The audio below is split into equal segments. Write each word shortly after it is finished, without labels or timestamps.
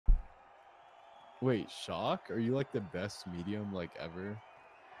Wait, Shawk? Are you like the best medium like ever?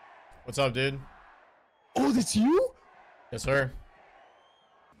 What's up, dude? Oh, that's you? Yes, sir.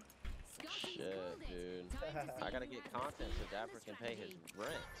 Shit, dude. I gotta get content so Dapper can pay his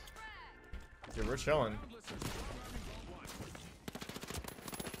rent. Dude, we're chilling.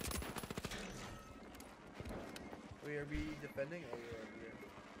 Are we defending or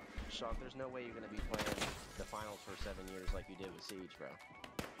Shawk, there's no way you're gonna be playing the finals for 7 years like you did with Siege, bro.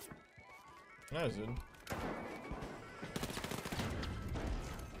 Nice, dude.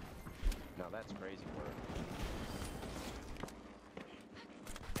 No, that's crazy work.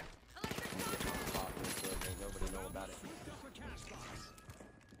 Ain't nobody know about it.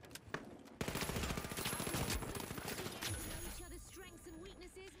 Each other's strengths and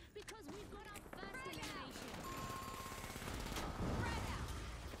weaknesses because we've got our first elimination.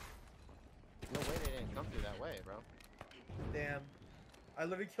 No way they didn't come through that way, bro. Damn. I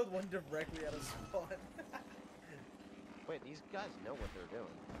literally killed one directly out of spawn. Wait, these guys know what they're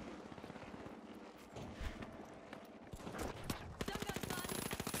doing.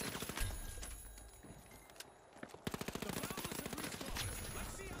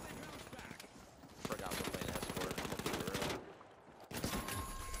 Forgot we're playing escort. I'm gonna be real.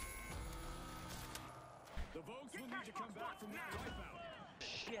 The Vogues will need to come back from that wipeout.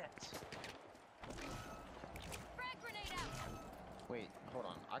 Shit. Frag grenade out. Wait, hold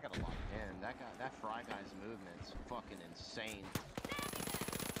on. I gotta lock in. That Fry guy's movement's fucking insane.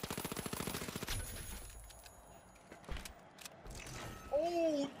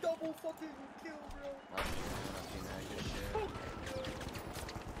 Oh, double fucking kill, bro. I've seen that. Good shit.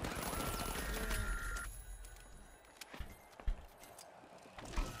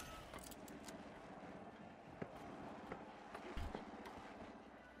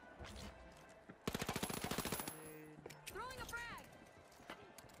 Throwing a frag.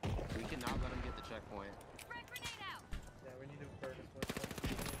 We cannot let him get the checkpoint. Frag grenade out. Yeah, we need to burn this one.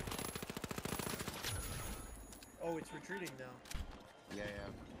 Oh, it's retreating now. Yeah, yeah.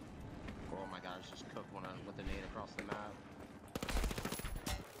 Oh my god, I just cooked one with the nade across the map.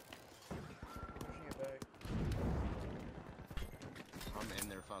 Pushing it back. I'm in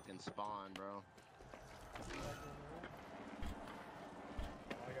their fucking spawn, bro. Oh,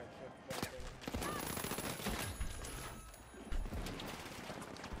 I got checked back there.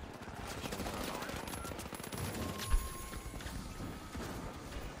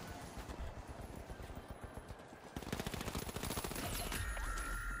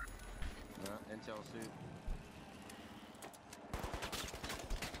 Intel suit.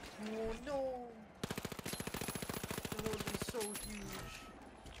 Oh no! That would be so huge.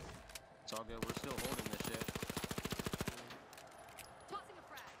 It's all good. We're still holding this shit. Tossing a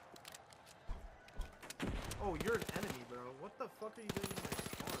frag. Oh, you're an enemy, bro. What the fuck are you doing in my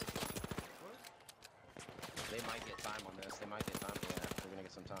spawn? What? They might get time on this. They might get time. Yeah, they're gonna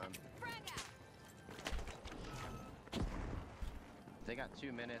get some time. Frag out. They got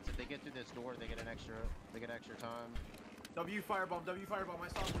 2 minutes. If they get through this door, they get extra time. W firebomb, I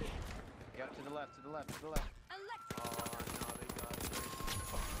saw it. Yeah, to the left, to the left, to the left. Electric. Oh, no, they got it.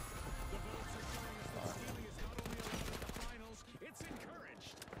 The Vogues are showing us that stealing is not only allowed at the finals, it's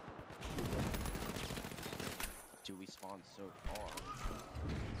encouraged. Dude, we spawned so far.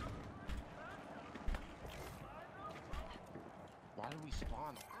 Why did we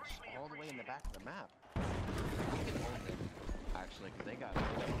spawn all the way in the back of the map? We can hold them, actually, because they got a lot.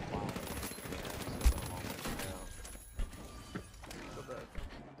 Yeah, we still got a long way to go. So bad.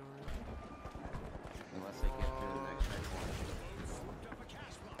 Unless they get through the next checkpoint. Swooped up a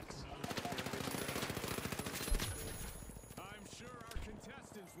cash box. I'm sure our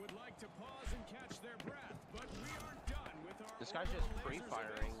contestants would like to pause and catch their breath, but we aren't done with our This guy's just orbital lasers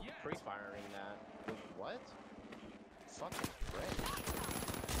pre-firing events yet. pre-firing that. With what? Fucking frick.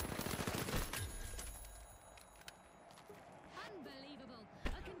 Unbelievable.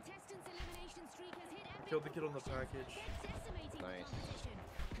 A contestant's elimination streak has hit epic Killed the kid on the proportions. package. It's decimating Nice. the competition.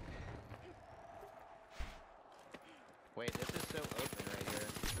 Wait, this is so open right here.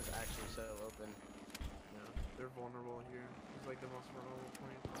 This is actually so open. Yeah, they're vulnerable here. It's like the most vulnerable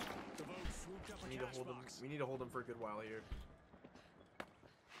point. The Vogues swooped up a We need to cash hold them. box. We need to hold them for a good while here.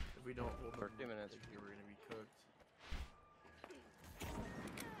 If we don't hold For them 2 minutes. like, here, we're gonna be cooked.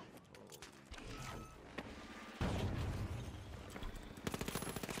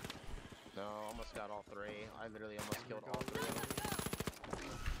 No, almost got all three. I literally almost killed all three.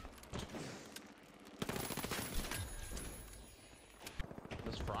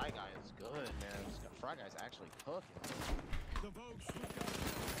 This Fry guy is good, man. This Fry guy's actually cooking. The Vogues swooped up.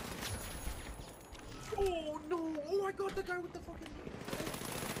 Oh no! Oh, I got the guy with the fucking.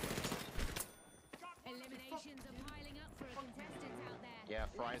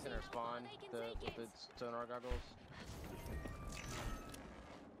 Horizon or Spawn with the sonar goggles.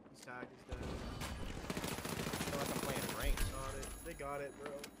 He's tagged, he's dead. I feel like I'm playing ranked. Got it. They got it,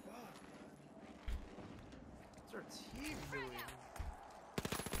 bro. Fuck. What's our team doing?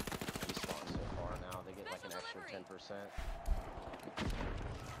 We spawn so far now. They get like an extra 10%.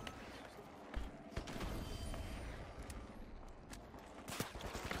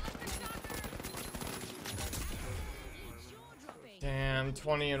 Damn,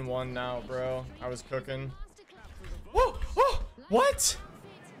 20-1 now, bro. I was cooking. Whoa! Oh! What?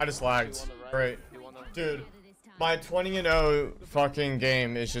 I just lagged. Great. Dude, my 20-0 fucking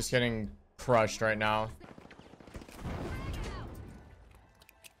game is just getting crushed right now.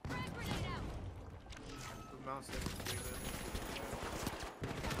 The mouse is pretty good.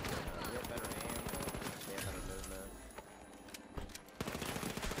 We have better aim, but they have better movement.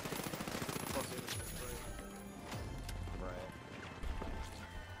 Plus innocence, right? Right.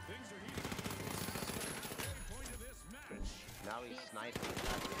 Things are heating up. Point of this match. Now he's sniping the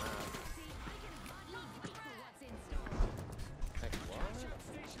back of the map. Like, what?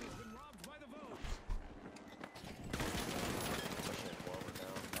 Station has been robbed by the Vogue. Pushing it forward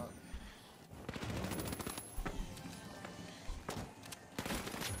now. Oh.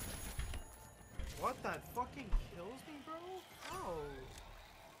 What? That fucking kills me, bro? Oh.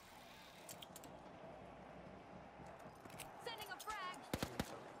 Sending a frag.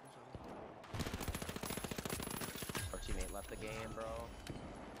 Our teammate left the game, bro.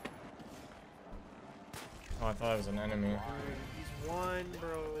 Oh, I thought it was an enemy. Dude, he's one,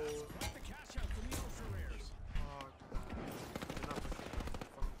 bro. Got the cash out from the ultra rares. Fuck. They're not pushing.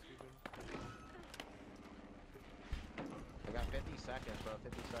 They're fucking stupid. We got 50 seconds, bro.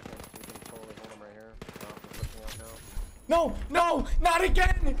 50 seconds. We can totally hold him right here. No, we're pushing out now. No, no, not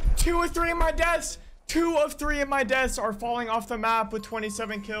again! 2 of 3 of my deaths! 2 of 3 of my deaths are falling off the map with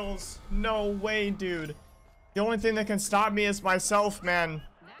 27 kills. No way, dude. The only thing that can stop me is myself, man.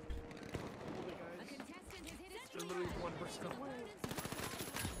 They're literally 1% away.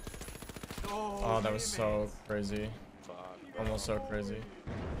 Oh, that was so crazy. Fuck, bro. Almost so crazy. Okay,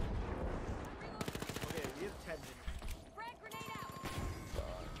 we have 10 minutes. Frag grenade out.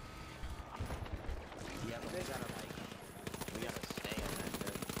 Fuck. Yeah, but we gotta, like, we gotta stay on that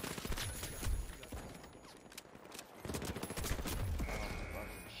shit. Oh,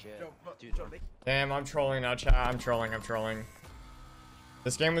 fucking shit. Dude, Joe, they Damn, I'm trolling now, chat. I'm trolling.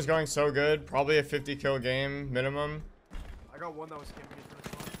 This game was going so good. Probably a 50 kill game minimum. I got one that was camping in front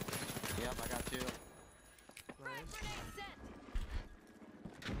of spawn. yep, I got 2. Nice.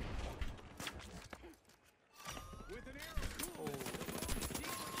 With an arrow cool. Oh.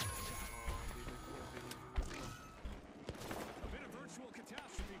 A bit of virtual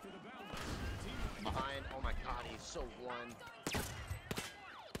catastrophe for the Boundless. Team wiped. Behind. Oh my god, he's so one.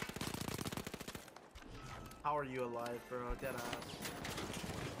 How are you alive, bro? Dead ass.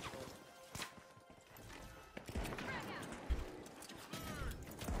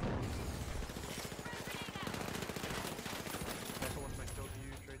 That's the one that killed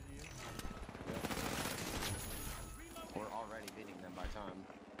you, traded you. We're already beating them by time.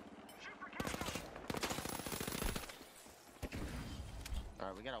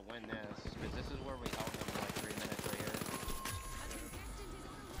 Alright, we gotta win this, because this is where we held them for like 3 minutes right here.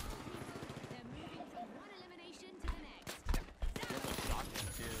 He has a shotgun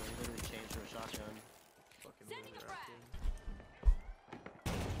too, he literally changed to a shotgun. Fucking Sending a overreacting.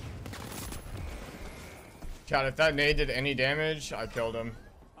 Chat, if that nade did any damage, I killed him.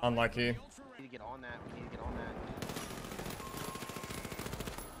 Unlucky. We need to get on that, we need to get on that.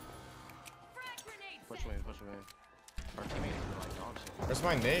 Push away, push away. Our teammates are like dog shit. Where's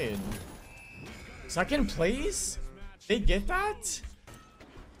my nade? Second place? They get that?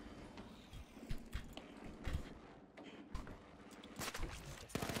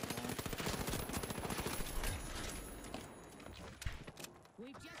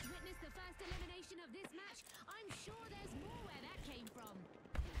 We've just witnessed the first elimination of this match. I'm sure there's more where that came from.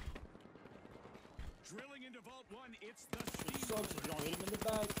 Drilling into Vault 1, it's the Steam. Sucks if you don't hit him in the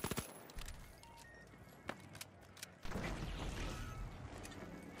back.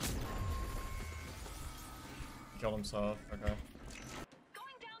 Killed himself. Okay.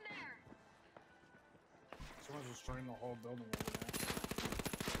 Going down there. Someone's destroying the whole building over there.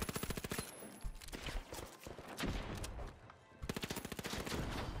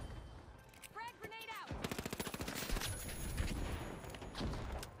 Frag grenade out.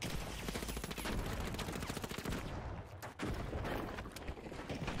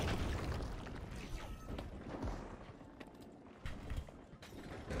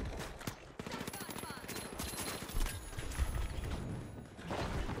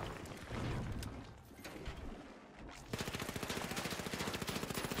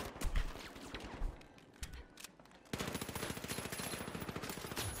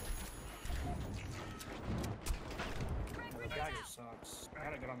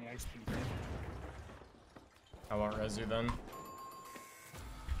 gotta get on the XP. I won't res you then. Oh,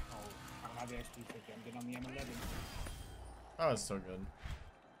 I don't have the XP 50. I'm getting on the M11. Oh, it's still good.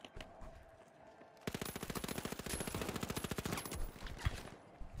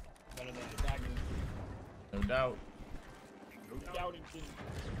 Better than the dagger. No doubt. No doubting thing.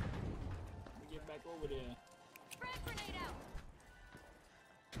 Let me get back over there. Frag grenade out.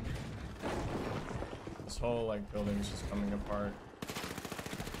 This whole like building's just coming apart.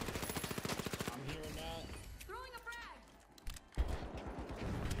 I'm hearing that. Throwing a frag.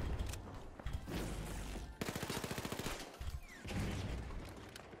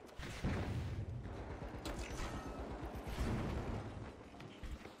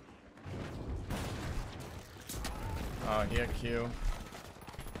 He had Q.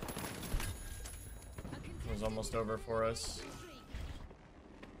 It was almost over for us.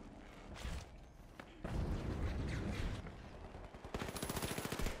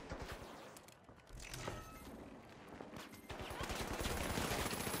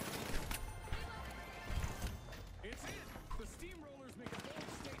 It's in. The Steamrollers make a bold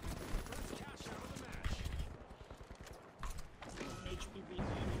statement with the first cash out of the match. HP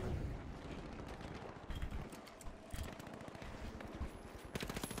behind you.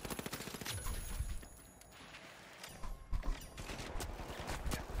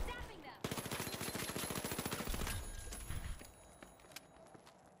 Zapping them.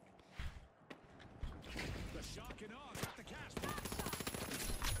 The Shawk and Awe got the cash box.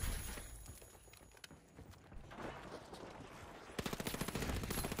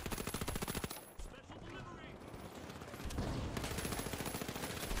 Special delivery.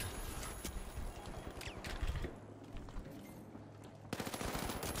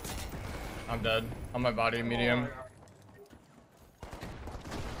 I'm dead. On my body, medium.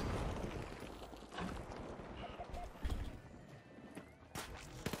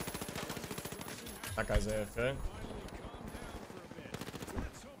 That guy's AFK. Calm down for a bit.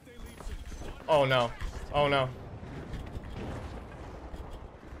 Let's hope they leave some fun. Oh no. Oh no.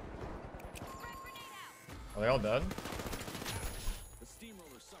 Frag grenade out. Are they all dead? The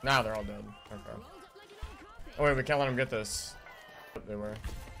Steamrollers suck. Nah, they're all dead. Okay. Rolled up like an old carpet. Oh wait, we can't let them get this. They were.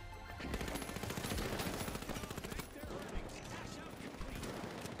 Thank their earnings. Cash out complete.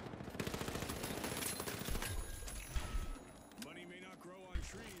 Money may not grow on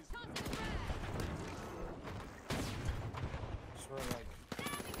trees. Toss the frag. Swear, like,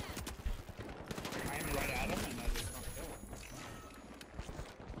 I aim right at him and I just don't kill him.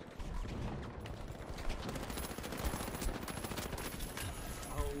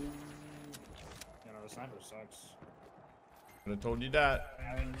 Oh. You know, the sniper sucks. Could have told you that.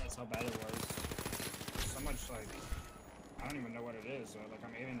 I mean, that's how bad it was. So much, like, I don't even know what it is. So, like,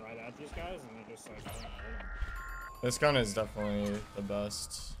 I'm aiming right at these guys and they're just like, I don't hurt them. This gun is definitely the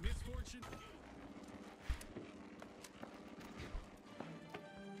best. Misfortune.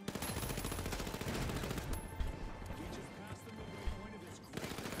 We just passed the midway point of this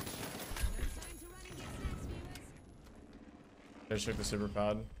great match. No time to run and get snacks, viewers. They shook the super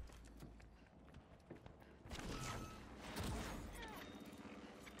pad.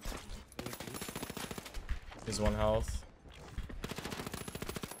 He's 1 health.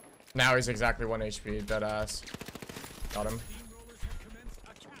 Now he's exactly 1 HP, dead ass. Got him. Steamrollers have commenced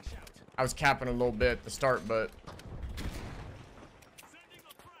a cash out. I was capping a little bit at the start, but Sending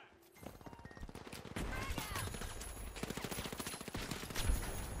a frag.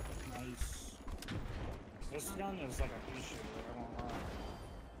 Nice. This gun is like a piece shooter, I won't lie.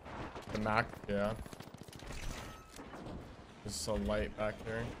 the Mac, yeah. There's so light back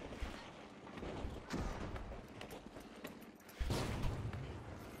here.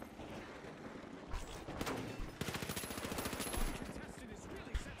 Contestant is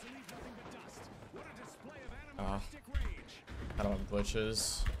really set to leave nothing but dust. What a display of animalistic rage. I don't have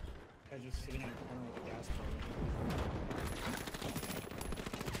glitches. Guy just sitting in a corner with a gas burner.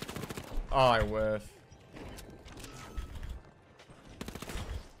 Oh, I whiff.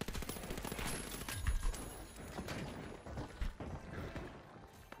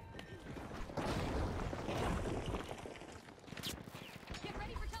 Get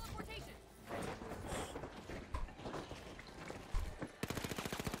ready for teleportation.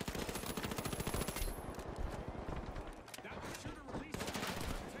 That was sure to release some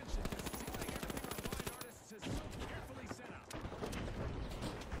tension, destroying everything our line artists has so carefully set up.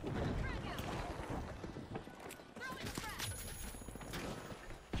 Frag out.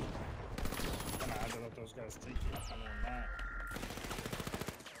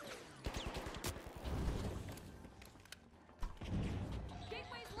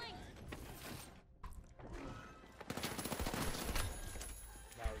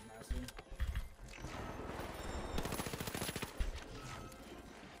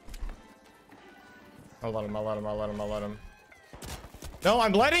 I'll let him, I'll let him, I'll let him, I'll let him. No,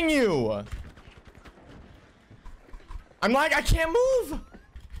 I'm letting you! I'm like, I can't move!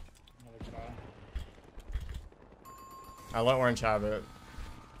 Another guy. I let Orange have it.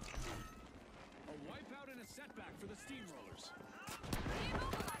 A wipeout and a setback for the Steamrollers.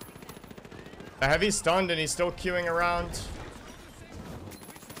 The heavy's stunned and he's still queuing around.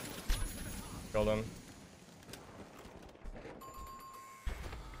 Killed him.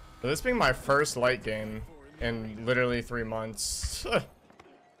 So this being my first light game in literally 3 months.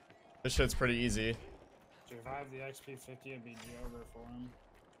 This shit's pretty easy. Dude, if I have the XP 50, it'd be over for him.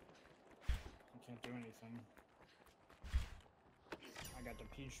 I can't do anything. I got the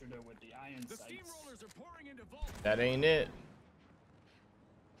pea shooter with the iron The sights. Steamrollers are pouring into vault. That ain't it.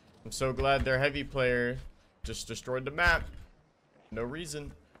 I'm so glad their heavy player just destroyed the map. No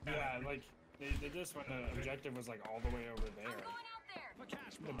reason. Yeah, like, they just, when the objective was like all the way over there.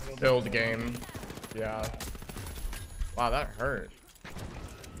 The Build game. Yeah. Wow, that hurt.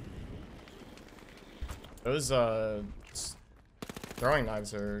 Those throwing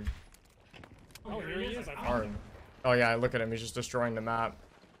knives are Oh, here he is. I found hard. him. Oh yeah, look at him. He's just destroying the map.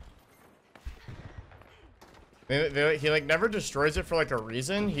 He like never destroys it for like a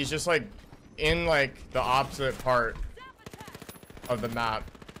reason. He's just like in like the opposite part of the map.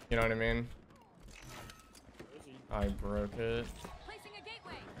 You know what I mean? I broke it. Placing a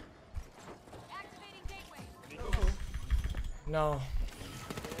gateway. Activating gateway. No.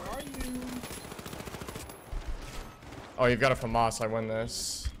 Where are you? Oh, you've got a FAMAS. I win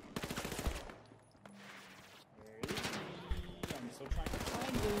this. I'm still trying to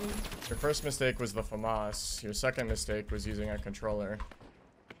find him. Your first mistake was the FAMAS. Your second mistake was using a controller.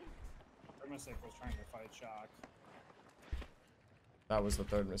 Our mistake was trying to fight Shawk. That was the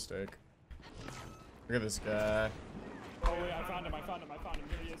third mistake. Look at this guy. Oh wait, I found him. Here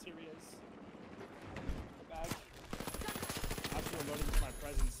he is. Back. I have to reload him with my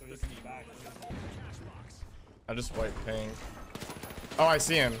presence so he comes back. I just wiped ping. Oh, I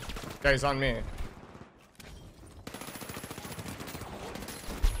see him. Guy's on me.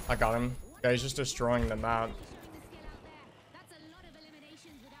 I got him. Guy's just destroying the map. Showing the skill out there. That's a lot of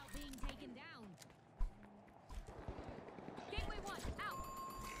eliminations without being taken down. Gateway 1, out.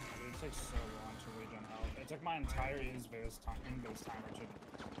 Dude, it takes so long to regen health. It took my entire invis timer to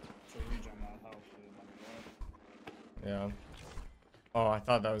regen that health, dude. Like, what? Yeah. Oh, I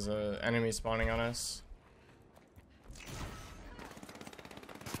thought that was an enemy spawning on us.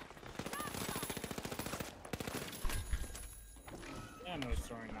 And those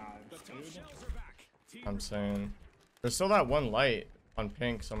throwing knives, Tough dude. shells are back. Team I'm saying. There's still that one light on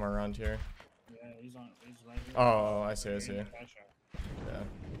pink somewhere around here. Yeah, he's right here. Oh, I see, I see. Cash out. Yeah.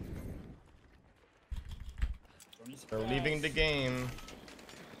 Johnny's They're fast. leaving the game.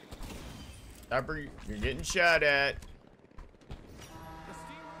 Dapper, you're getting shot at. The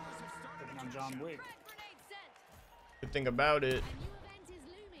Steamrollers have started Taking on John Wick. Frag grenade set. Good thing about it. A new event is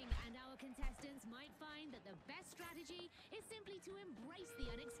looming, and our contestants might find that the best strategy is simply to embrace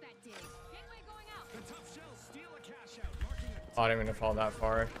the unexpected. Gateway going out. The tough shells steal a cash out, marking a Oh, I didn't mean to fall that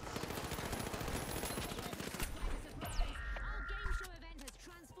far. Quite a surprise. Our game show event has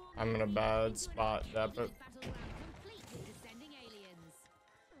transformed. I'm in a into bad the spot, ultimate Dapper. battleground, complete with descending aliens.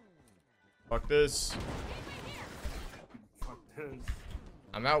 Fuck this. Gateway here. Fuck this.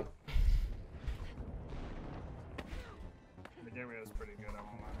 I'm out. The gateway was pretty good, I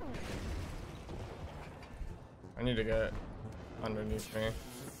won't lie. I need to get underneath me.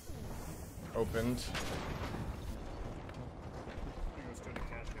 Opened. I think it was good to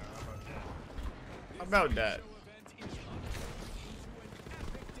cash out. How about that? How about that? show event is up into an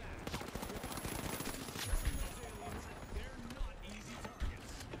epic dash. They're not easy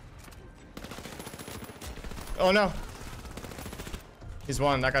targets. Oh no. He's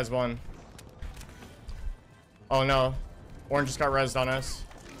one. That guy's one. Oh no. Orange just got rezzed on us.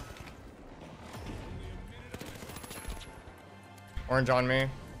 Orange on me. Too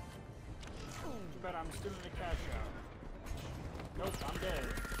bad I'm still in the cash out. Nope, I'm dead.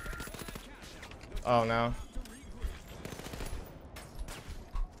 Oh no.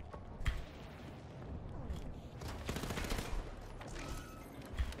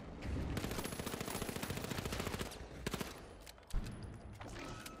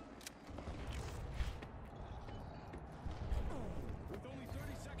 With only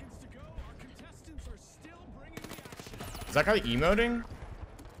 30 seconds to go, our contestants are still bringing the action. Is that guy emoting?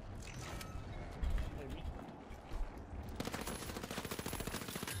 Maybe.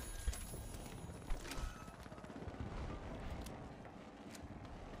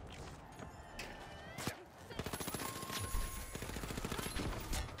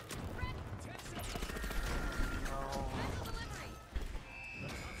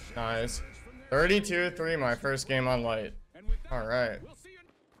 Nice. 32-3, my first game on light. All right.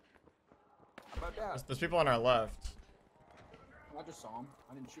 How about that? There's people on our left. I just saw them.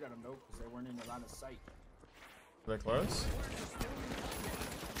 I didn't shoot at them though, because they weren't in the line of sight. Are they close?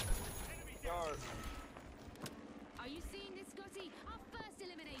 Yard. Are you seeing this, Scotty? Our first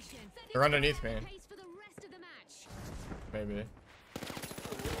elimination. They're underneath me. Pace for the rest of the match. Maybe.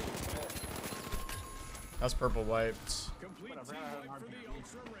 That's purple wiped.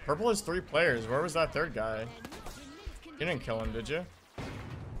 Purple has 3 players. Where was that third guy? They're not in mint You didn't kill him, did you? I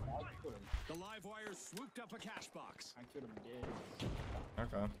killed him. The live wires swooped up a cash box. I killed him dead.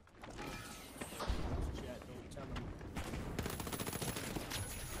 Okay. Chat, don't tell him.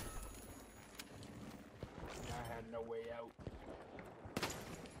 I had no way out.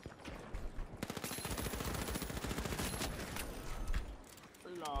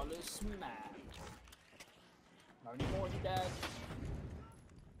 Flawless match. Not anymore, you dad.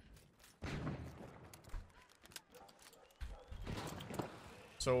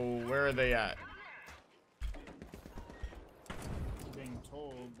 So where are they at? Being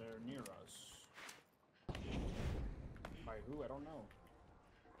told they're near us. By who? I don't know.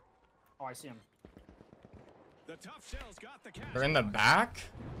 Oh, I see him. The tough shells got the cash. They're in the back?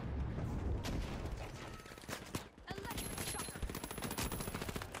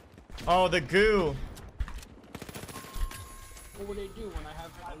 Oh, the goo. What would they do when I have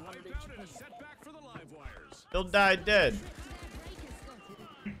A 500 wipeout and a HP? setback for the live wires. Still died dead.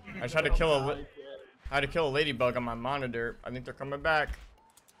 I tried to kill I had to kill a ladybug on my monitor. I think they're coming back.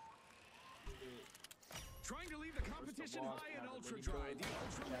 Trying to leave the competition high and ultra dry. The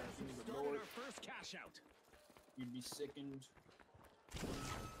ultra rares have started our first cash out. You'd be sickened.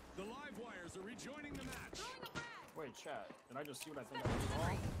 The live wires are rejoining the match. Wait, chat. Did I just see what I think I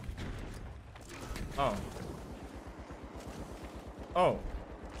saw? Oh. Oh.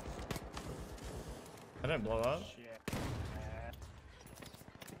 I didn't blow up. Shit.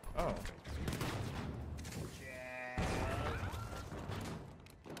 Oh.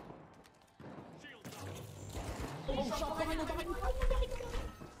 Oh, shot behind you, behind you.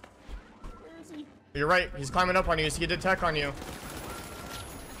 Where is he? You're right. He's climbing up on you. He did tech on you.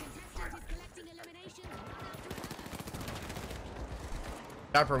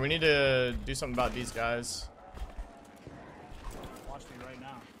 Dapper, we need to do something about these guys. Watch me right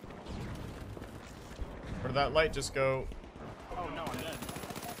now. Where did that light just go? Oh no, I'm dead.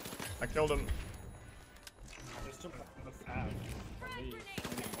 I killed him. There's too much on the pad. I believe.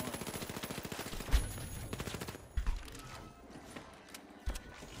 Maybe more.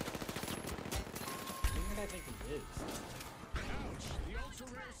 Who did I think he is? Ouch! The ultra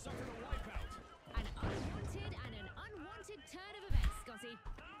rares suffered a wipeout. An unwanted and an unwanted turn of events, Scotty.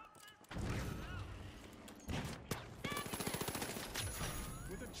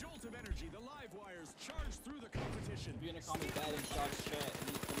 With a jolt of energy, the live wires charged through the competition. If you're gonna call me bad in Shawk's chat, you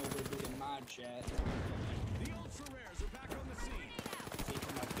need to come over and do it in my chat. The ultra rares are back on the scene. Say it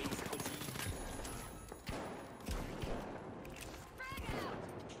to my face, pussy.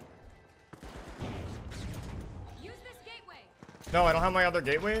 Use this gateway. No, I don't have my other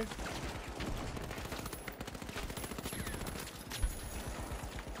gateway.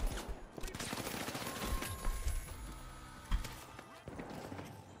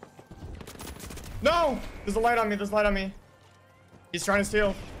 No! There's a light on me. There's a light on me. He's trying to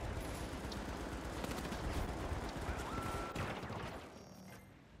steal.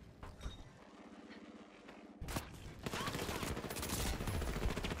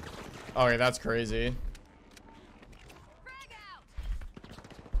 Okay, that's crazy. Frag out.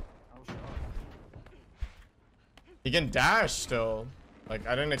 Oh, shit. He can dash still. Like,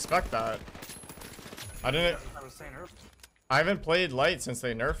 I didn't expect that. I was saying earlier. haven't played light since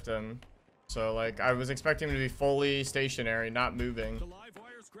they nerfed him. So, like, I was expecting him to be fully stationary, not moving. The live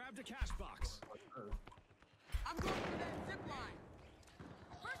wires grabbed a cash box. I'm going for that zip line.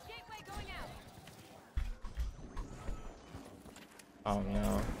 First gateway going out. Oh,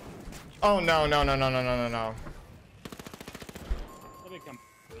 no. Oh, no, no, no, no, no, no, no, no. Let me come.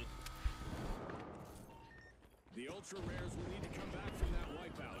 Wait. The ultra rares will need to come back from that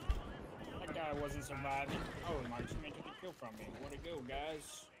wipeout. That guy wasn't surviving. Oh, my teammate took a kill from me. Where'd it go,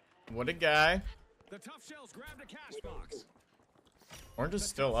 guys? What a guy. The tough shells grabbed a cash box. Orange is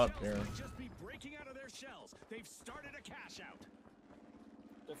still up here. Might just be breaking out of their shells. They've started a cash out.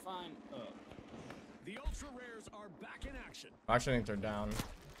 Define up. The ultra rares are back in action. I actually think they're down.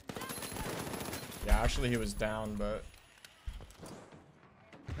 Yeah, actually he was down, but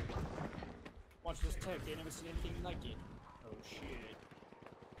Watch this tech. They never seen anything like it. Oh shit.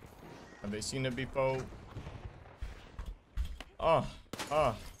 have they seen it before? Oh,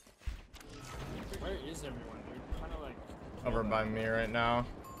 oh. Where is everyone, dude? Kind of like Over by me right now.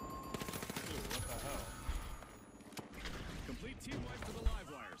 Dude, what the hell? Complete team wipe for the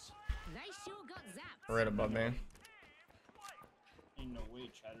live wires. They sure got zapped. Right above me. Ain't no way,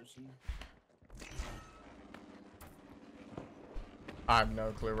 Chatterson. I have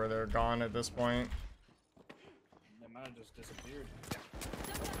no clue where they're gone at this point. They might have just disappeared.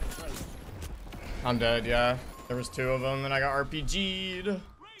 I'm dead, yeah. There was 2 of them and I got RPG'd.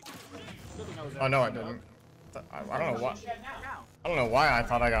 Oh no, I didn't. I don't know why. I don't know why I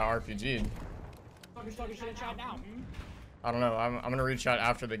thought I got RPG'd. I don't know. I'm gonna reach out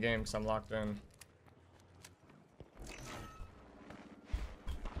after the game because I'm locked in.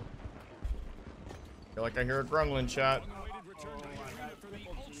 Feel like I hear a gremlin chat. Awaited return to hand for the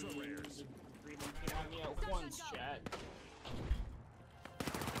ultra rares. Once, chat.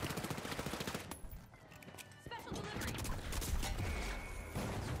 Special delivery.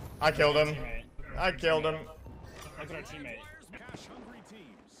 I killed him. Teammate. I killed him. Look at our teammate. Cash hungry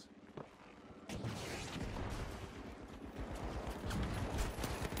teams.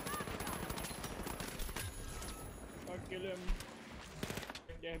 Fuck, kill him.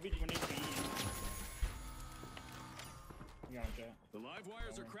 Yeah, beat 1 HP. You got him, chat. The live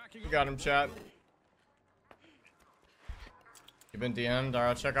wires are cracking. You got him, chat. You've been DM'd. Alright,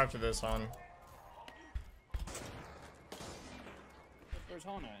 I'll check after this, hon. Where's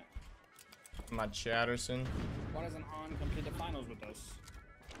Han at? My Chatterson. Why doesn't Han come to the finals with us?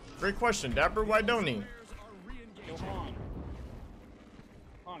 Great question, Dapper. Why don't he? Players are re-engaging. Yo, Han.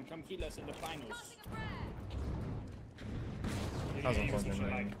 Han, come kill us in the finals. That was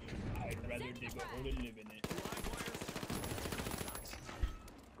unfortunate. I'd rather dig a hole and live in it.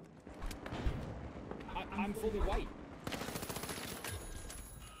 I'm fully white.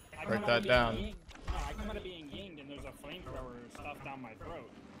 I Break come that out of being down. yinged- No, I come out of being yinged and there's a flamethrower stuffed down my throat.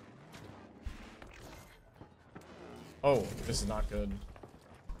 Oh, this is not good.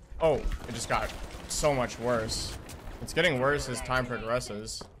 Oh, it just got so much worse. It's getting worse as time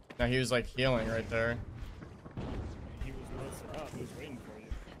progresses. Now he was like healing right there. He was listed up. He was waiting for you.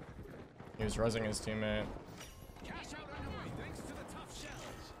 He was rezzing his teammate. Cash out underway thanks to the tough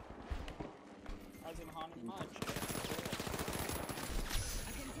shells. I was in Han and much. A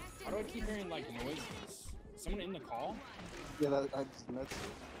contestant How do I keep hearing like noises? Is someone in the call? Yeah, I just missed it.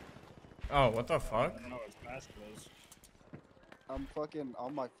 Oh, what the fuck? No, it's fast close. I'm fucking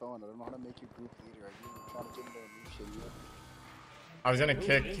on my phone. I don't know how to make you group leader. Are you trying to get into a new shit yet?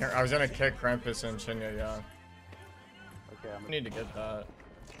 I was gonna kick Krampus and Chinya, yeah. Okay, I'm I need to get that.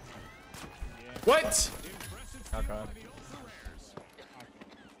 Yeah. What? Impressive skill Okay. by the ultra rares.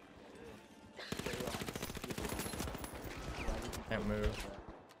 Can't move.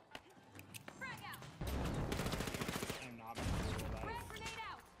 frag out. I'm not gonna Frag life. grenade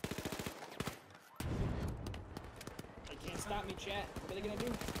out. They can't stop me, chat. What are they gonna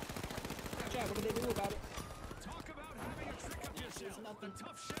do? Chat, what do they do about it? Talk about having a trick up yourself. The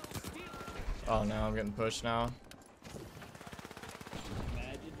tough shells steal it. Oh no, I'm getting pushed now.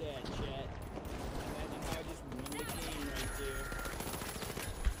 Imagine that, chat. Imagine how I just won the game right there.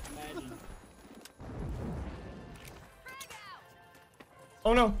 Imagine. Frag out.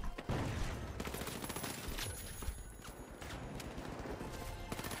 Oh no.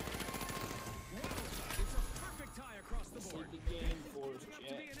 It's a perfect tie across the board. Save the game for us, To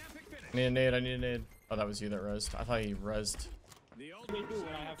chat. be an epic finish. I need a nade, I need a nade. Oh, that was you that rezzed. I thought he rezzed. The What do they do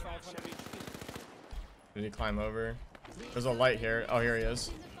when I have 500 HP? Did he climb over? There's a light here. Oh, here he is.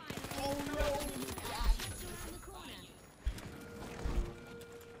 In the final. Oh no. In the corner.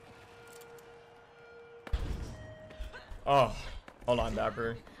 Oh, hold on,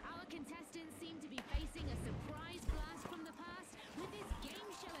 Dapper. Our contestants seem to be facing a surprise blast from the past with this game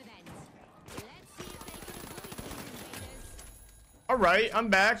show event. Let's see if they can avoid these invaders. All right, I'm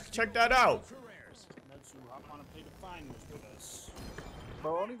back. Check that out. ultra rares. That's who I want to play the finals with us.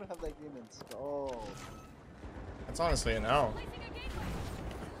 Bro, I don't even have that game installed. That's honestly an L. Placing a gateway.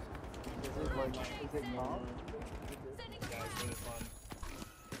 Is it calm? Sending a Yeah, it's really fun.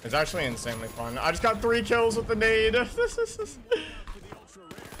 It's actually insanely fun. I just got 3 kills with the nade. For the ultra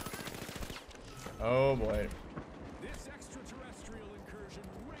rare. Oh boy. This extraterrestrial incursion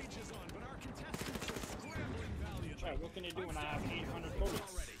rages on, but our contestants are scrambling valiantly. Chat, what can they do when I have 800 bullets?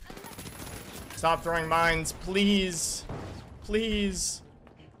 Already. Stop throwing mines, please. Please.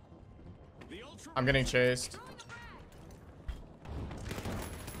 The ultra I'm getting chased.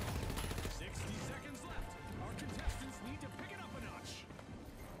 60 seconds left. Our contestants need to pick it up a notch.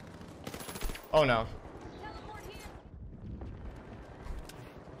 Oh no. teleport here.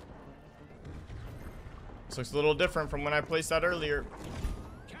 This looks a little different from when I placed that earlier.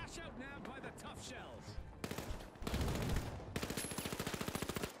 Cash out nabbed by the tough shells.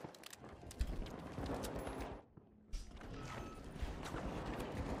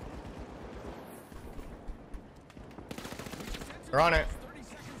 They're on it.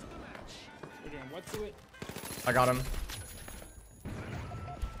 We're doing what to it? I got him.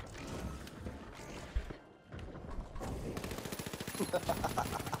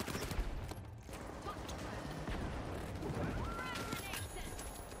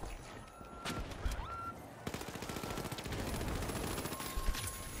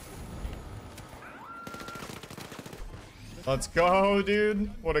 Let's go, dude.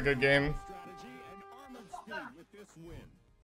 What a good game. Strategy and armored speed with this win.